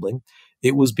of gambling,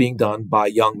 it was being done by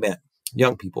young men,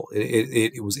 young people.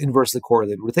 It was inversely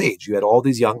correlated with age. You had all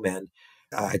these young men.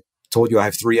 I told you I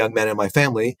have 3 young men in my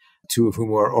family, 2 of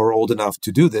whom are old enough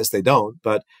to do this. They don't,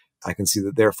 but I can see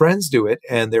that their friends do it,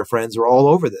 and their friends are all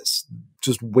over this,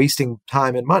 just wasting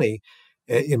time and money,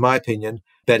 in my opinion,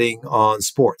 betting on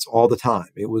sports all the time.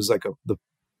 It was like the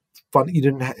fun. You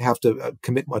didn't have to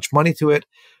commit much money to it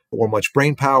or much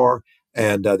brain power,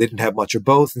 and they didn't have much of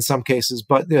both in some cases,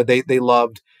 but they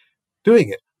loved doing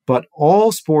it. But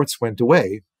all sports went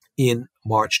away in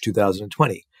March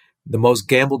 2020. The most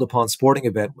gambled upon sporting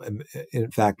event,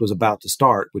 in fact, was about to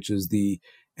start, which is the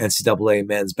NCAA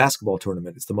men's basketball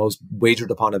tournament. It's the most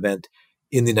wagered upon event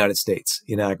in the United States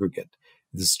in aggregate.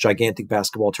 This gigantic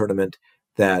basketball tournament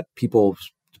that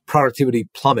people's productivity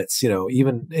plummets,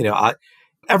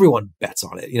 everyone bets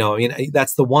on it.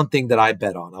 That's the one thing that I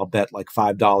bet on. I'll bet like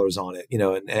 $5 on it,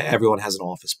 and everyone has an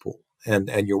office pool.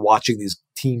 And you're watching these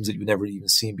teams that you've never even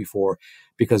seen before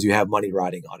because you have money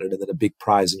riding on it and then a big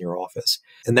prize in your office.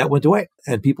 And that went away.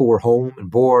 And people were home and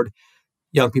bored.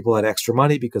 Young people had extra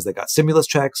money because they got stimulus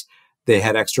checks. They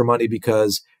had extra money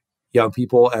because young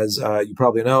people, as you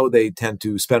probably know, they tend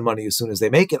to spend money as soon as they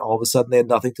make it. All of a sudden, they had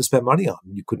nothing to spend money on.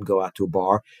 You couldn't go out to a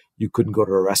bar. You couldn't go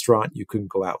to a restaurant. You couldn't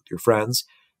go out with your friends.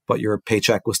 But your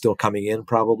paycheck was still coming in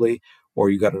probably, or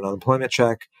you got an unemployment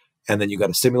check. And then you got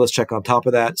a stimulus check on top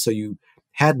of that. So you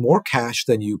had more cash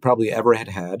than you probably ever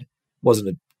had. Wasn't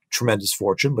a tremendous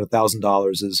fortune, but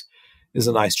 $1,000 is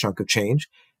a nice chunk of change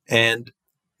and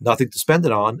nothing to spend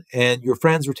it on. And your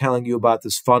friends were telling you about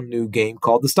this fun new game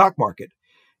called the stock market.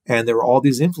 And there were all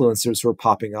these influencers who were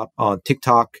popping up on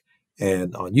TikTok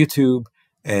and on YouTube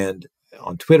and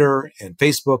on Twitter and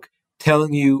Facebook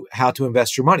telling you how to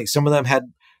invest your money. Some of them had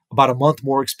about a month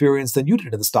more experience than you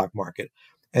did in the stock market.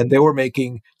 And they were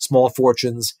making small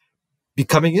fortunes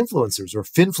becoming influencers, or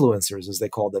finfluencers as they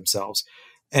called themselves.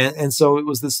 And so it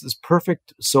was this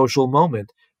perfect social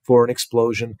moment for an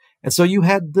explosion. And so you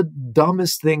had the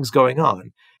dumbest things going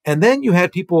on. And then you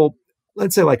had people,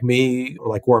 let's say like me, or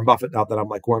like Warren Buffett, not that I'm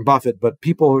like Warren Buffett, but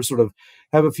people who sort of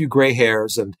have a few gray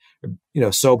hairs and,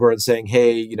 sober and saying,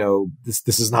 hey,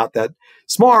 this is not that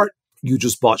smart. You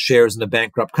just bought shares in a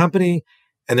bankrupt company.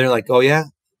 And they're like, oh yeah,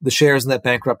 the shares in that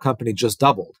bankrupt company just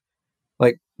doubled.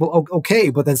 Like, well,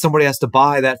 okay, but then somebody has to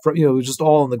buy that from, it was just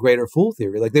all in the greater fool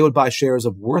theory. Like they would buy shares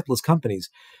of worthless companies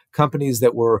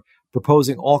that were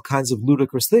proposing all kinds of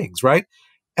ludicrous things, right?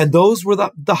 And those were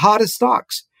the hottest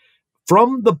stocks.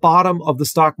 From the bottom of the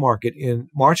stock market in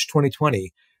March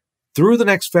 2020 through the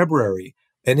next February,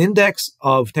 an index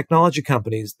of technology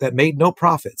companies that made no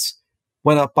profits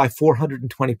went up by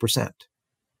 420%. It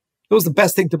was the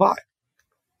best thing to buy.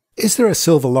 Is there a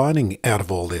silver lining out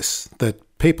of all this, that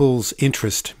people's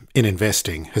interest in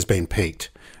investing has been piqued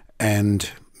and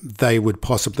they would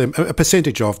possibly, a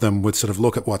percentage of them would sort of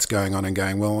look at what's going on and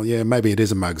going, well, yeah, maybe it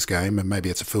is a mug's game and maybe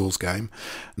it's a fool's game.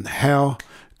 How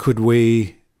could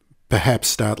we perhaps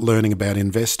start learning about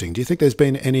investing? Do you think there's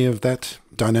been any of that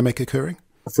dynamic occurring?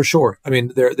 For sure. I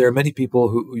mean, there are many people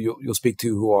who you'll speak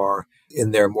to who are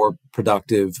in their more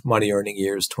productive money-earning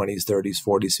years, 20s, 30s,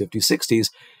 40s, 50s, 60s,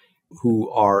 who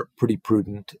are pretty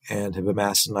prudent and have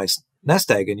amassed a nice nest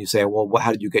egg. And you say, well,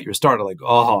 how did you get your start? I'm like,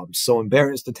 oh, I'm so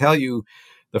embarrassed to tell you.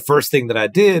 The first thing that I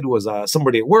did was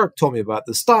somebody at work told me about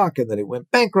the stock and then it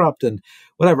went bankrupt and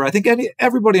whatever. I think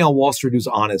everybody on Wall Street who's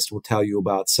honest will tell you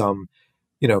about some,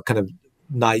 kind of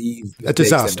naive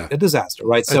disaster,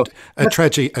 right? So a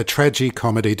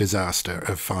tragi-comedy disaster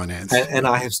of finance. And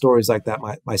I have stories like that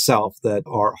myself that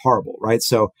are horrible, right?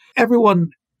 So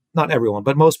not everyone,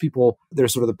 but most people,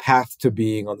 there's sort of the path to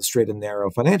being on the straight and narrow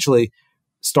financially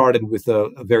started with a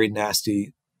very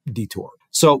nasty detour.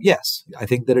 So yes, I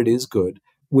think that it is good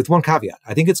with one caveat.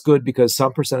 I think it's good because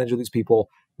some percentage of these people,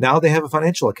 now they have a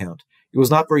financial account. It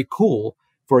was not very cool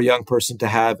for a young person to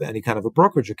have any kind of a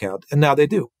brokerage account, and now they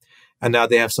do. And now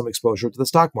they have some exposure to the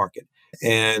stock market.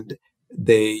 And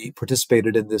they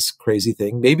participated in this crazy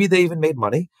thing. Maybe they even made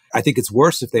money. I think it's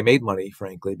worse if they made money,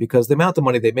 frankly, because the amount of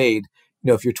money they made,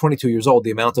 if you're 22 years old,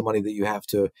 the amount of money that you have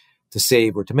to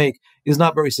save or to make is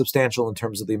not very substantial in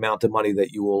terms of the amount of money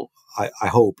that you will, I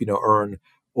hope, earn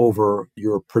over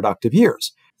your productive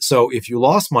years. So if you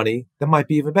lost money, that might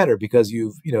be even better because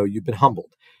you've been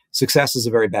humbled. Success is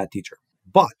a very bad teacher.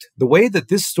 But the way that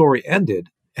this story ended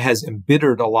has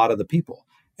embittered a lot of the people.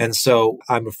 And so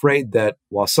I'm afraid that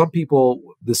while some people,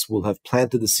 this will have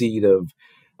planted the seed of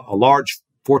a large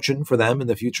fortune for them in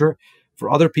the future, for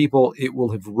other people, it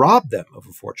will have robbed them of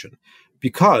a fortune.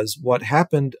 Because what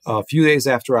happened a few days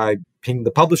after I pinged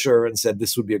the publisher and said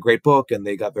this would be a great book, and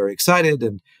they got very excited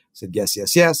and said, yes,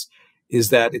 yes, yes, is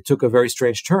that it took a very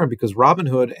strange turn because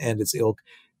Robinhood and its ilk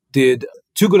did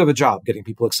too good of a job getting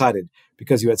people excited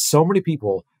because you had so many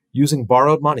people using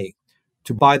borrowed money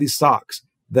to buy these stocks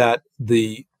that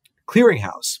the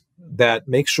clearinghouse that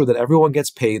makes sure that everyone gets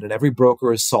paid and every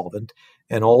broker is solvent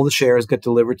and all the shares get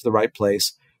delivered to the right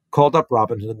place called up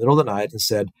Robinhood in the middle of the night and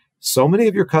said, so many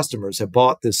of your customers have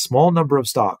bought this small number of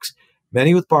stocks,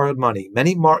 many with borrowed money,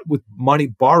 many with money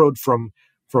borrowed from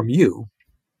you,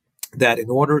 that in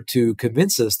order to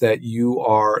convince us that you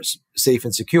are safe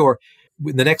and secure,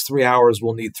 in the next 3 hours,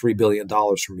 we'll need $3 billion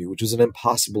from you, which is an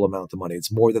impossible amount of money.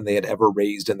 It's more than they had ever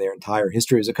raised in their entire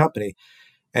history as a company.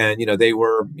 And, they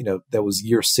were, that was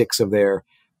year 6 of their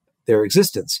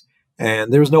existence.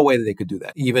 And there was no way that they could do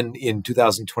that. Even in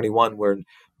 2021, where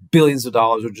billions of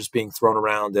dollars were just being thrown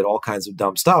around at all kinds of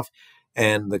dumb stuff.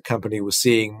 And the company was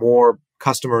seeing more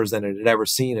customers than it had ever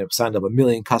seen. It signed up 1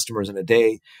 million customers in a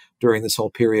day during this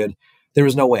whole period. There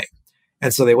was no way.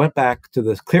 And so they went back to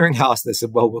the clearinghouse and they said,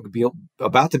 well, we'll be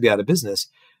about to be out of business.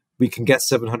 We can get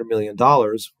 $700 million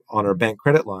on our bank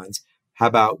credit lines. How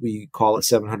about we call it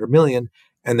 $700 million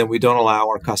and then we don't allow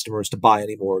our customers to buy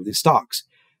any more of these stocks?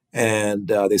 And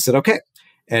they said, okay.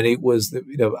 And it was,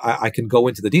 I can go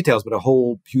into the details, but a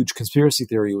whole huge conspiracy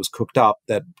theory was cooked up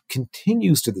that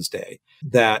continues to this day,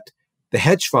 that the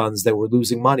hedge funds that were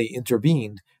losing money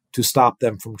intervened to stop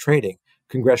them from trading.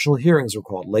 Congressional hearings were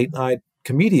called. Late night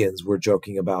comedians were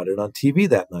joking about it on TV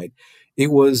that night.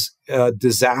 It was a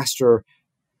disaster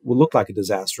would look like a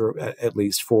disaster, at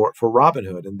least for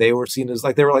Robinhood. And they were seen as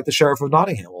like, they were like the sheriff of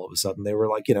Nottingham all of a sudden. They were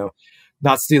like,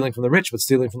 not stealing from the rich, but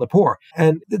stealing from the poor.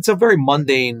 And it's a very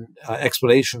mundane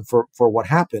explanation for what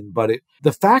happened. But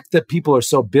the fact that people are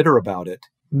so bitter about it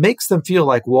makes them feel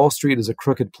like Wall Street is a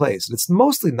crooked place. And it's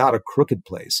mostly not a crooked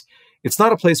place. It's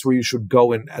not a place where you should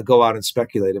go out and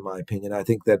speculate, in my opinion. I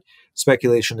think that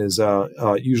speculation is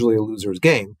usually a loser's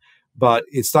game, but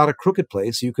it's not a crooked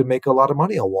place. You can make a lot of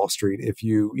money on Wall Street if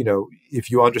you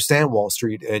understand Wall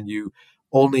Street and you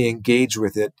only engage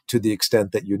with it to the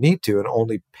extent that you need to and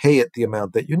only pay it the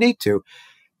amount that you need to.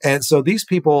 And so these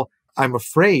people, I'm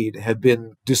afraid, have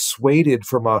been dissuaded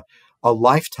from a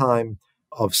lifetime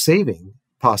of saving,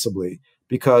 possibly,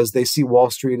 because they see Wall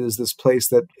Street as this place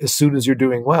that as soon as you're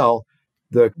doing well,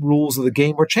 the rules of the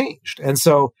game are changed. And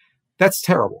so that's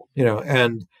terrible,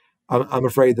 and I'm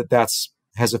afraid that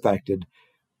has affected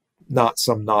not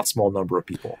small number of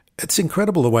people. It's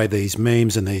incredible the way these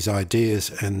memes and these ideas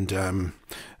and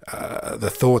the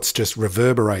thoughts just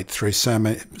reverberate through so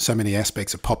many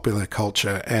aspects of popular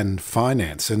culture and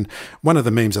finance. And one of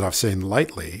the memes that I've seen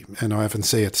lately, and I often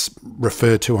see it's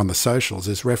referred to on the socials,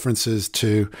 is references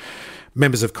to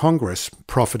members of Congress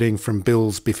profiting from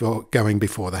bills going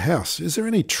before the House. Is there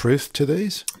any truth to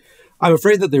these? I'm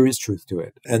afraid that there is truth to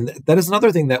it. And that is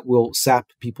another thing that will sap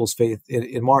people's faith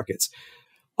in markets.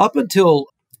 Up until,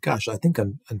 I think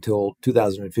until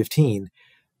 2015,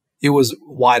 it was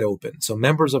wide open. So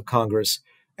members of Congress,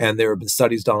 and there have been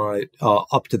studies done on it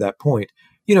up to that point,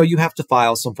 you have to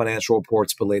file some financial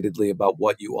reports belatedly about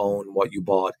what you own, what you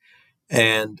bought.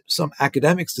 And some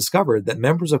academics discovered that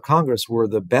members of Congress were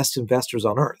the best investors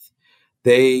on earth.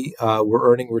 They were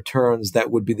earning returns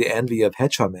that would be the envy of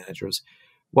hedge fund managers.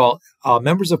 Well,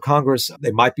 members of Congress,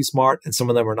 they might be smart, and some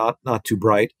of them are not too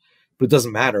bright, but it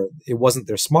doesn't matter. It wasn't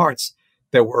their smarts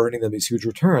that were earning them these huge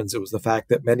returns. It was the fact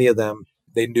that many of them,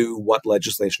 they knew what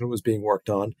legislation was being worked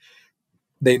on.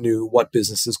 They knew what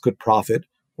businesses could profit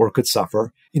or could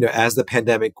suffer. As the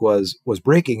pandemic was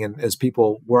breaking and as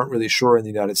people weren't really sure in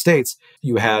the United States,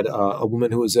 you had a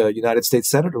woman who was a United States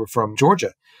senator from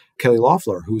Georgia, Kelly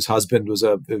Loeffler, whose husband was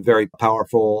a very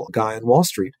powerful guy on Wall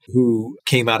Street, who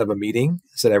came out of a meeting,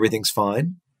 said everything's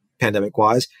fine,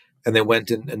 pandemic-wise, and then went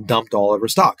and dumped all of her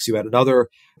stocks. You had another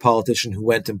politician who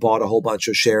went and bought a whole bunch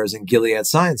of shares in Gilead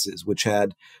Sciences, which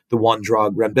had the one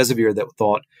drug, remdesivir, that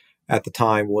thought at the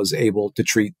time was able to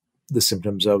treat the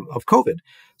symptoms of COVID.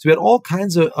 So we had all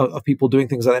kinds of people doing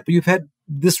things like that, but you've had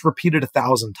this repeated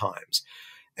 1,000 times.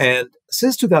 And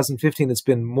since 2015, it's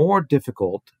been more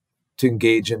difficult to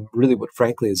engage in really what,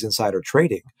 frankly, is insider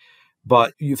trading.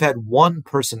 But you've had one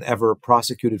person ever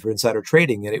prosecuted for insider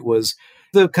trading, and it was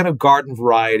the kind of garden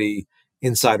variety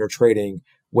insider trading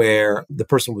where the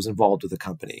person was involved with the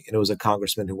company. And it was a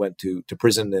congressman who went to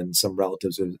prison, and some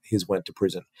relatives of his went to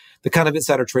prison. The kind of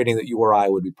insider trading that you or I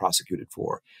would be prosecuted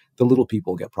for, the little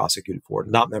people get prosecuted for,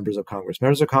 not members of Congress.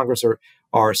 Members of Congress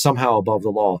are somehow above the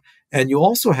law. And you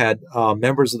also had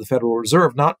members of the Federal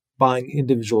Reserve not buying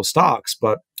individual stocks,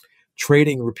 but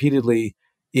trading repeatedly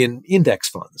in index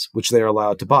funds, which they're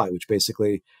allowed to buy, which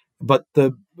basically, but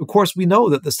of course, we know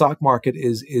that the stock market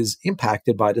is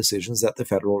impacted by decisions that the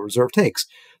Federal Reserve takes.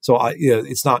 So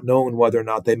it's not known whether or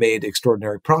not they made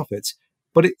extraordinary profits,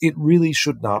 but it really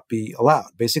should not be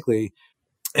allowed, basically.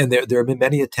 And there have been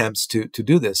many attempts to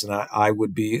do this, and I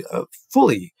would be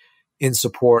fully in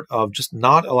support of just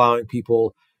not allowing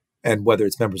people, and whether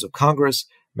it's members of Congress,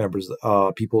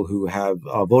 people who have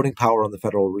voting power on the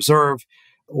Federal Reserve,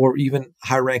 or even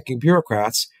high-ranking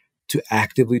bureaucrats, to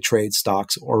actively trade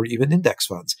stocks or even index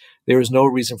funds. There is no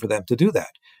reason for them to do that.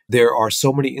 There are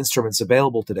so many instruments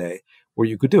available today where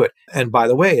you could do it. And by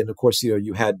the way, and of course,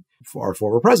 you had our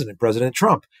former president, President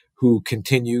Trump, who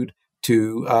continued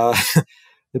to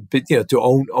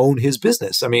to own his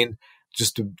business. I mean,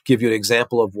 just to give you an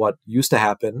example of what used to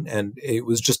happen, and it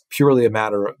was just purely a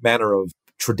matter of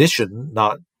tradition,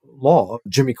 not law.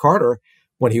 Jimmy Carter,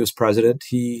 when he was president,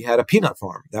 he had a peanut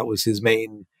farm. That was his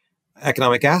main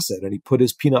economic asset. And he put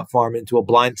his peanut farm into a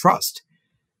blind trust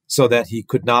so that he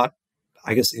could not,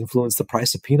 I guess, influence the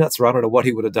price of peanuts, or I don't know what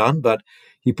he would have done, but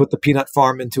he put the peanut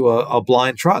farm into a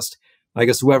blind trust. I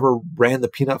guess whoever ran the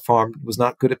peanut farm was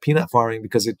not good at peanut farming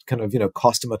because it kind of,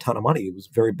 cost him a ton of money. He was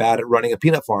very bad at running a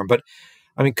peanut farm. But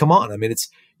I mean, come on. I mean, it's,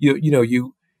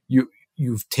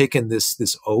 you've taken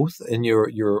this oath, and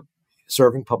you're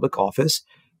serving public office.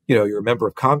 You're a member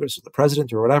of Congress or the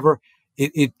president or whatever.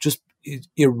 It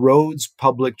erodes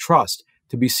public trust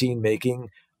to be seen making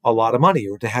a lot of money,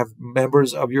 or to have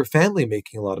members of your family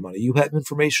making a lot of money. You have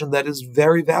information that is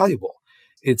very valuable.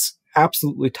 It's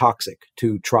absolutely toxic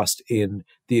to trust in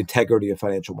the integrity of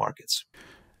financial markets.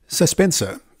 So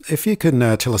Spencer, if you can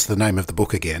tell us the name of the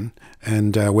book again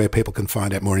and where people can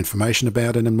find out more information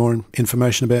about it and more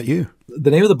information about you.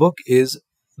 The name of the book is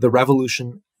The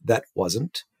Revolution That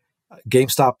Wasn't,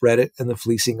 GameStop, Reddit, and the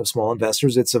Fleecing of Small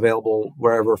Investors. It's available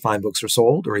wherever fine books are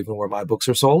sold, or even where my books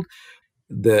are sold.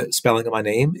 The spelling of my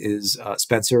name is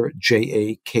Spencer,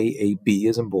 Jakab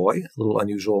as in boy, a little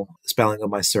unusual spelling of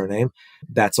my surname.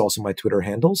 That's also my Twitter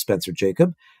handle, Spencer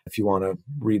Jacob. If you want to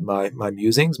read my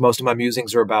musings, most of my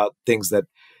musings are about things that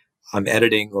I'm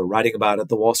editing or writing about at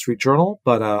the Wall Street Journal,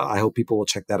 but I hope people will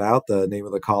check that out. The name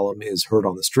of the column is Heard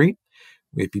on the Street.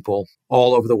 We have people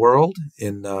all over the world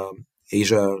in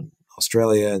Asia,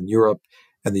 Australia, and Europe,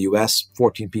 and the US.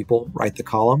 14 people write the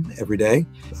column every day.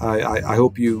 I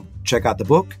hope you check out the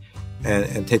book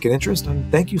and take an interest.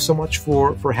 And thank you so much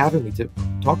for having me to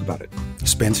talk about it.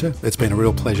 Spencer, it's been a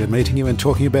real pleasure meeting you and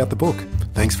talking about the book.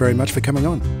 Thanks very much for coming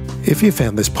on. If you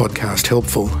found this podcast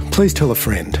helpful, please tell a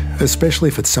friend, especially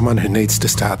if it's someone who needs to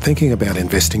start thinking about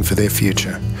investing for their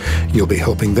future. You'll be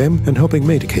helping them and helping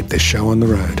me to keep this show on the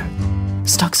road.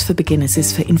 Stocks for Beginners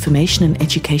is for information and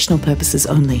educational purposes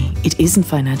only. It isn't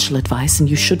financial advice, and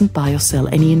you shouldn't buy or sell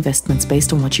any investments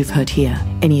based on what you've heard here.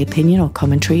 Any opinion or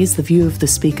commentary is the view of the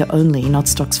speaker only, not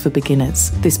Stocks for Beginners.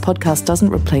 This podcast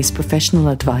doesn't replace professional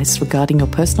advice regarding your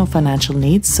personal financial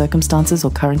needs, circumstances,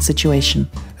 or current situation.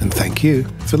 And thank you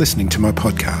for listening to my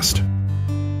podcast.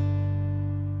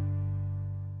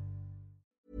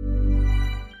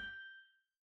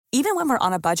 Even when we're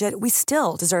on a budget, we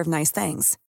still deserve nice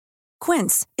things.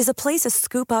 Quince is a place to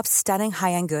scoop up stunning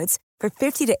high-end goods for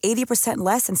 50 to 80%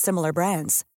 less than similar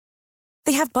brands.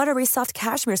 They have buttery soft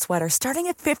cashmere sweaters starting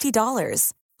at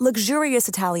 $50, luxurious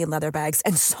Italian leather bags,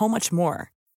 and so much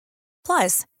more.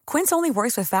 Plus, Quince only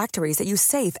works with factories that use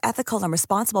safe, ethical, and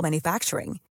responsible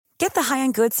manufacturing. Get the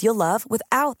high-end goods you'll love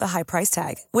without the high price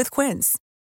tag with Quince.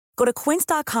 Go to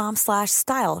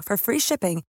quince.com/style for free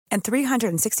shipping and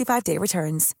 365-day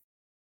returns.